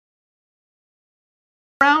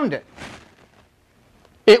around it.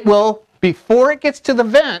 It will, before it gets to the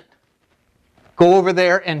vent, go over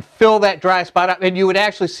there and fill that dry spot up, and you would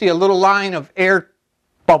actually see a little line of air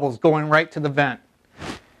bubbles going right to the vent.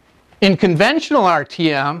 In conventional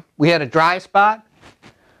RTM, we had a dry spot.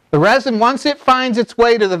 The resin, once it finds its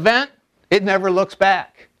way to the vent, it never looks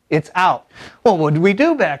back. It's out. Well, what did we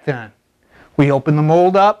do back then? We open the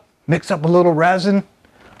mold up, mix up a little resin,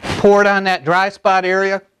 pour it on that dry spot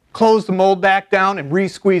area, close the mold back down, and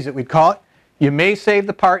re-squeeze it, we'd call it. You may save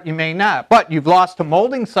the part, you may not. But you've lost a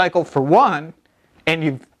molding cycle for one, and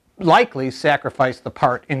you've likely sacrificed the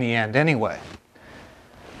part in the end anyway.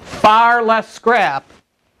 Far less scrap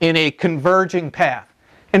in a converging path.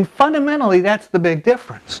 And fundamentally, that's the big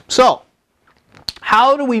difference. So,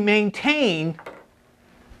 how do we maintain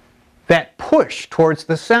that push towards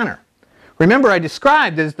the center? Remember, I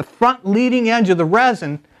described as the front leading edge of the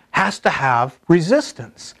resin has to have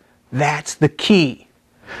resistance. That's the key.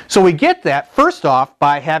 So we get that, first off,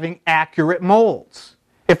 by having accurate molds.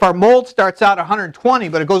 If our mold starts out 120,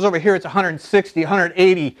 but it goes over here, it's 160,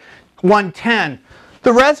 180, 110,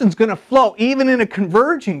 the resin's going to flow, even in a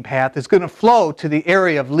converging path, it's going to flow to the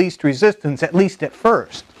area of least resistance, at least at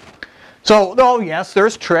first. So, oh yes,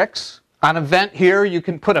 there's tricks. On a vent here, you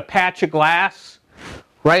can put a patch of glass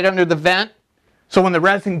right under the vent. So when the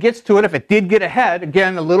resin gets to it, if it did get ahead,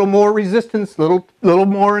 again, a little more resistance, little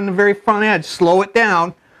more in the very front edge, slow it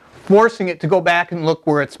down, forcing it to go back and look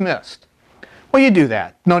where it's missed. Well, you do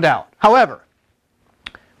that, no doubt. However,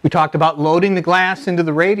 we talked about loading the glass into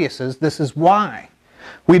the radiuses. This is why.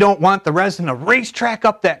 We don't want the resin to racetrack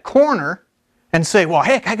up that corner and say, well,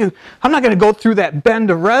 heck, I'm not going to go through that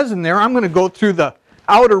bend of resin there. I'm going to go through the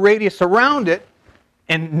outer radius around it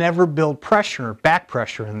and never build pressure, back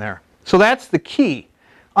pressure in there. So that's the key.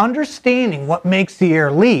 Understanding what makes the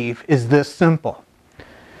air leave is this simple.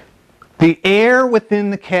 The air within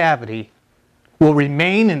the cavity will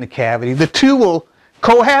remain in the cavity. The two will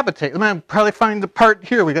cohabitate. I'm going to probably find the part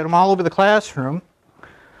here. We got them all over the classroom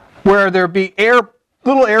where there'll be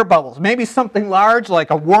little air bubbles. Maybe something large like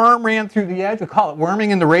a worm ran through the edge. We call it worming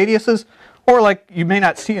in the radiuses. Or like you may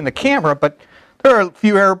not see in the camera, but there are a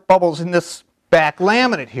few air bubbles in this back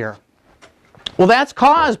laminate here. Well, that's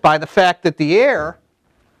caused by the fact that the air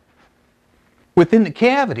within the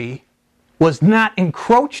cavity was not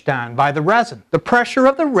encroached on by the resin. The pressure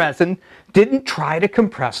of the resin didn't try to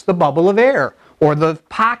compress the bubble of air or the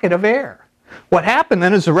pocket of air. What happened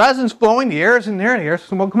then is the resin's flowing, the air's in there, the air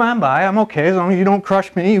says, well, come on by, I'm okay, as long as you don't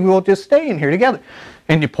crush me, we'll just stay in here together.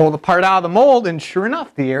 And you pull the part out of the mold, and sure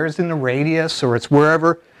enough, the air is in the radius or it's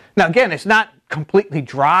wherever. Now again, it's not completely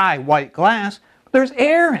dry white glass, but there's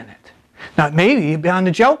air in it. Now maybe on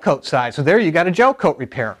the gel coat side, so there you got a gel coat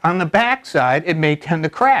repair. On the back side, it may tend to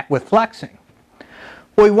crack with flexing.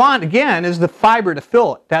 What we want, again, is the fiber to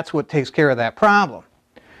fill it. That's what takes care of that problem.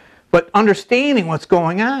 But understanding what's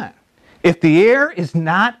going on. If the air is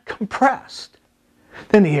not compressed,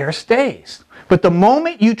 then the air stays. But the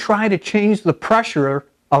moment you try to change the pressure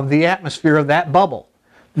of the atmosphere of that bubble,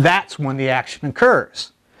 that's when the action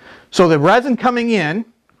occurs. So the resin coming in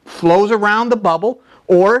flows around the bubble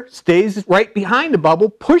or stays right behind the bubble,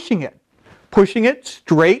 pushing it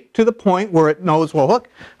straight to the point where it knows, well, look,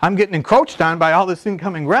 I'm getting encroached on by all this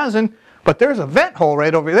incoming resin, but there's a vent hole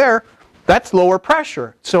right over there. That's lower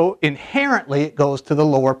pressure. So inherently, it goes to the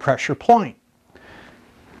lower pressure point.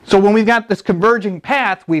 So when we've got this converging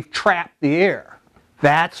path, we've trapped the air.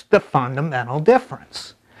 That's the fundamental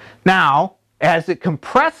difference. Now, as it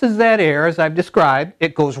compresses that air, as I've described,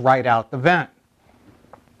 it goes right out the vent.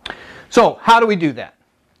 So how do we do that?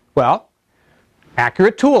 Well,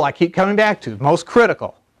 accurate tool, I keep coming back to, most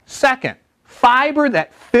critical. Second, fiber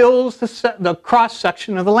that fills the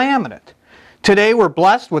cross-section of the laminate. Today we're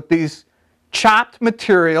blessed with these chopped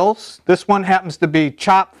materials. This one happens to be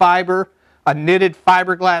chopped fiber, a knitted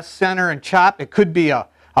fiberglass center and chop. It could be a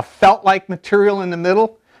felt-like material in the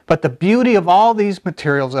middle. But the beauty of all these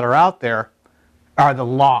materials that are out there are the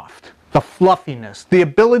loft, the fluffiness, the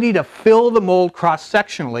ability to fill the mold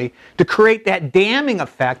cross-sectionally to create that damming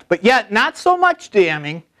effect, but yet not so much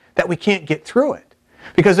damming that we can't get through it.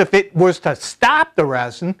 Because if it was to stop the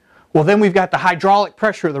resin, well, then we've got the hydraulic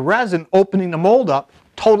pressure of the resin opening the mold up,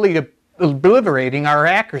 totally obliterating our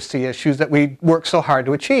accuracy issues that we work so hard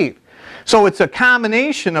to achieve. So it's a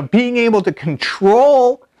combination of being able to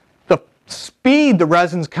control the speed the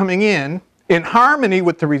resin's coming in harmony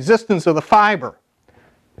with the resistance of the fiber.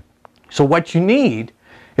 So what you need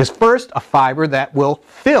is first a fiber that will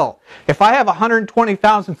fill. If I have 120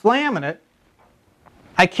 thousandths laminate,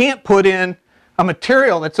 I can't put in a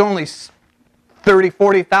material that's only 30,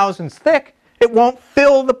 40 thousandths thick. It won't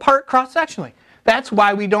fill the part cross-sectionally. That's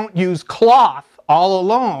why we don't use cloth all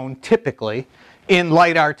alone, typically, in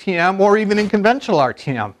light RTM or even in conventional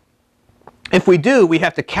RTM. If we do, we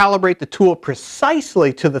have to calibrate the tool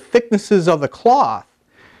precisely to the thicknesses of the cloth,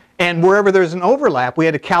 and wherever there's an overlap, we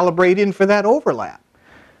had to calibrate in for that overlap.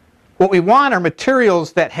 What we want are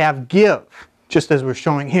materials that have give, just as we're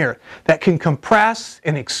showing here, that can compress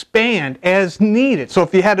and expand as needed. So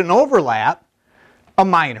if you had an overlap, a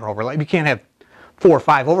minor overlap, you can't have 4 or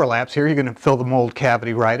 5 overlaps here, you're going to fill the mold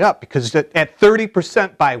cavity right up, because at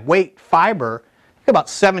 30% by weight fiber, about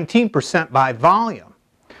 17% by volume.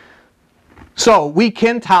 So we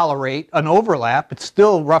can tolerate an overlap. It's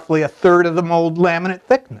still roughly 1/3 of the mold laminate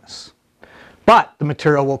thickness. But the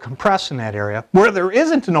material will compress in that area. Where there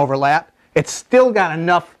isn't an overlap, it's still got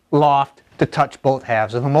enough loft to touch both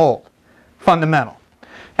halves of the mold. Fundamental.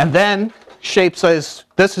 And then shape size,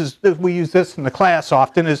 we use this in the class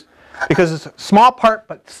often, is because it's a small part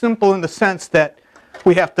but simple in the sense that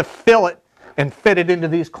we have to fill it and fit it into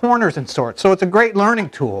these corners and sorts. So it's a great learning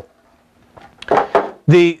tool.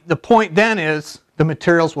 The point then is the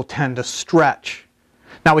materials will tend to stretch.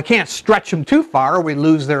 Now we can't stretch them too far or we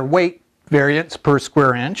lose their weight variance per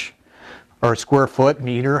square inch or square foot,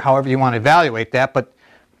 meter, however you want to evaluate that, but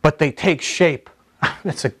they take shape.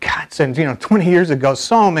 That's a godsend. 20 years ago,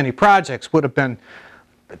 so many projects would have been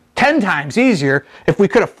 10 times easier if we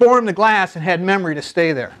could have formed the glass and had memory to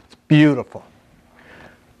stay there. It's beautiful.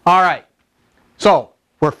 All right, so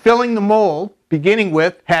we're filling the mold, beginning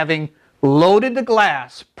with having loaded the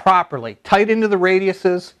glass properly, tight into the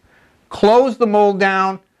radiuses, closed the mold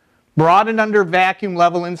down, brought it under vacuum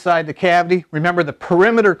level inside the cavity. Remember, the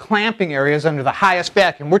perimeter clamping area is under the highest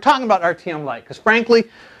vacuum. We're talking about RTM Light, because frankly,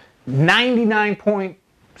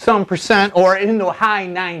 99-point-some% or into the high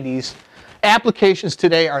 90s, applications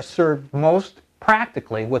today are served most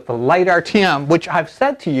practically with the Light RTM, which I've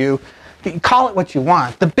said to you, call it what you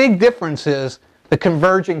want. The big difference is the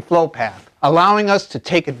converging flow path, allowing us to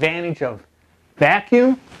take advantage of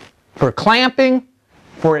vacuum for clamping,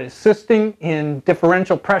 for assisting in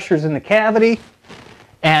differential pressures in the cavity,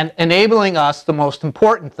 and enabling us, the most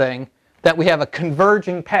important thing, that we have a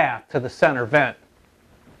converging path to the center vent.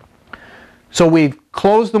 So we've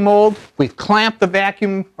closed the mold, we've clamped the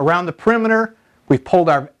vacuum around the perimeter, we've pulled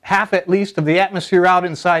our half at least of the atmosphere out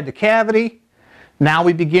inside the cavity. Now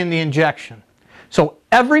we begin the injection. So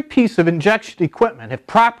every piece of injection equipment, if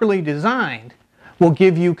properly designed, will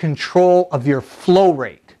give you control of your flow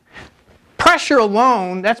rate. Pressure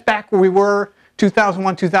alone, that's back where we were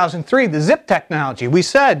 2001, 2003, the zip technology. We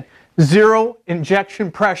said 0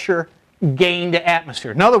 injection pressure gain to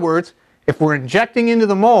atmosphere. In other words, if we're injecting into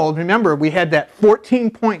the mold, remember we had that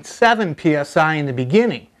 14.7 psi in the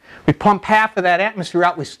beginning. We pump half of that atmosphere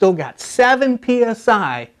out, we still got 7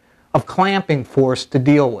 psi of clamping force to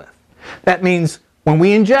deal with. That means when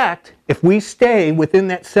we inject, if we stay within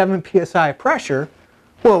that 7 psi pressure,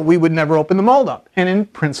 well, we would never open the mold up. And in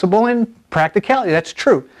principle and practicality, that's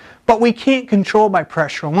true. But we can't control by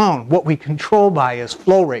pressure alone. What we control by is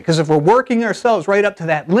flow rate. Because if we're working ourselves right up to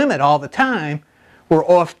that limit all the time, we're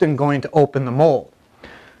often going to open the mold.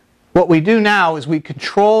 What we do now is we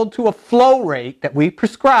control to a flow rate that we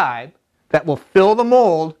prescribe that will fill the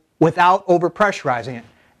mold without overpressurizing it.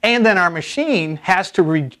 And then our machine has to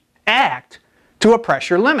react to a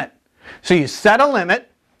pressure limit. So you set a limit.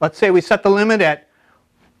 Let's say we set the limit at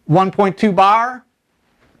 1.2 bar.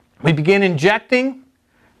 We begin injecting,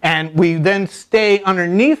 and we then stay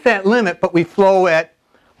underneath that limit, but we flow at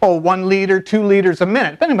 1 liter, 2 liters a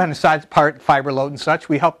minute, depending on the size, part, fiber load and such.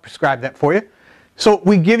 We help prescribe that for you. So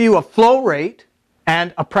we give you a flow rate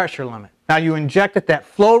and a pressure limit. Now you inject at that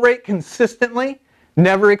flow rate consistently,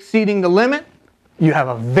 never exceeding the limit. You have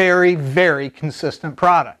a very, very consistent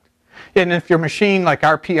product. And if your machine, like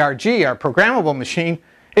our PRG, our programmable machine,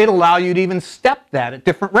 it'll allow you to even step that at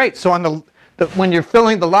different rates. So on when you're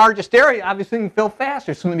filling the largest area, obviously you can fill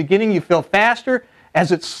faster. So in the beginning you fill faster.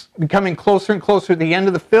 As it's becoming closer and closer to the end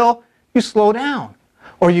of the fill, you slow down.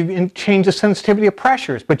 Or you change the sensitivity of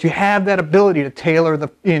pressures. But you have that ability to tailor the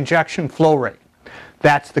injection flow rate.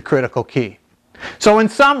 That's the critical key. So in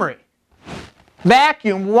summary,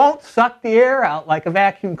 vacuum won't suck the air out like a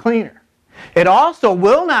vacuum cleaner. It also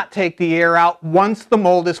will not take the air out once the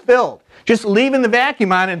mold is filled. Just leaving the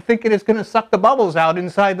vacuum on and thinking it's going to suck the bubbles out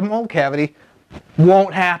inside the mold cavity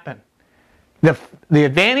won't happen. The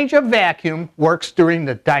advantage of vacuum works during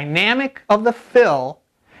the dynamic of the fill,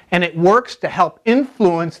 and it works to help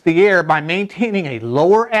influence the air by maintaining a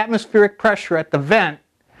lower atmospheric pressure at the vent.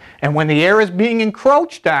 And when the air is being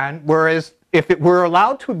encroached on, whereas if it were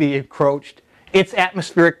allowed to be encroached, its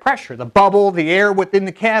atmospheric pressure, the bubble, the air within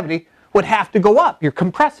the cavity, would have to go up. You're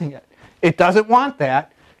compressing it. It doesn't want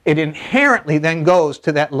that. It inherently then goes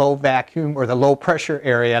to that low vacuum or the low pressure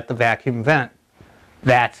area at the vacuum vent.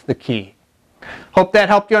 That's the key. Hope that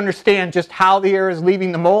helped you understand just how the air is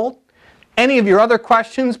leaving the mold. Any of your other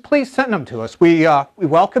questions, please send them to us. We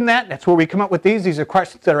welcome that. That's where we come up with these. These are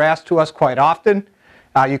questions that are asked to us quite often.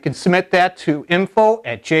 You can submit that to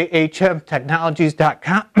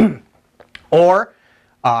info@jhmtechnologies.com or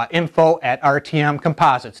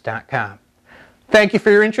info@rtmcomposites.com. Thank you for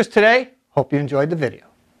your interest today. Hope you enjoyed the video.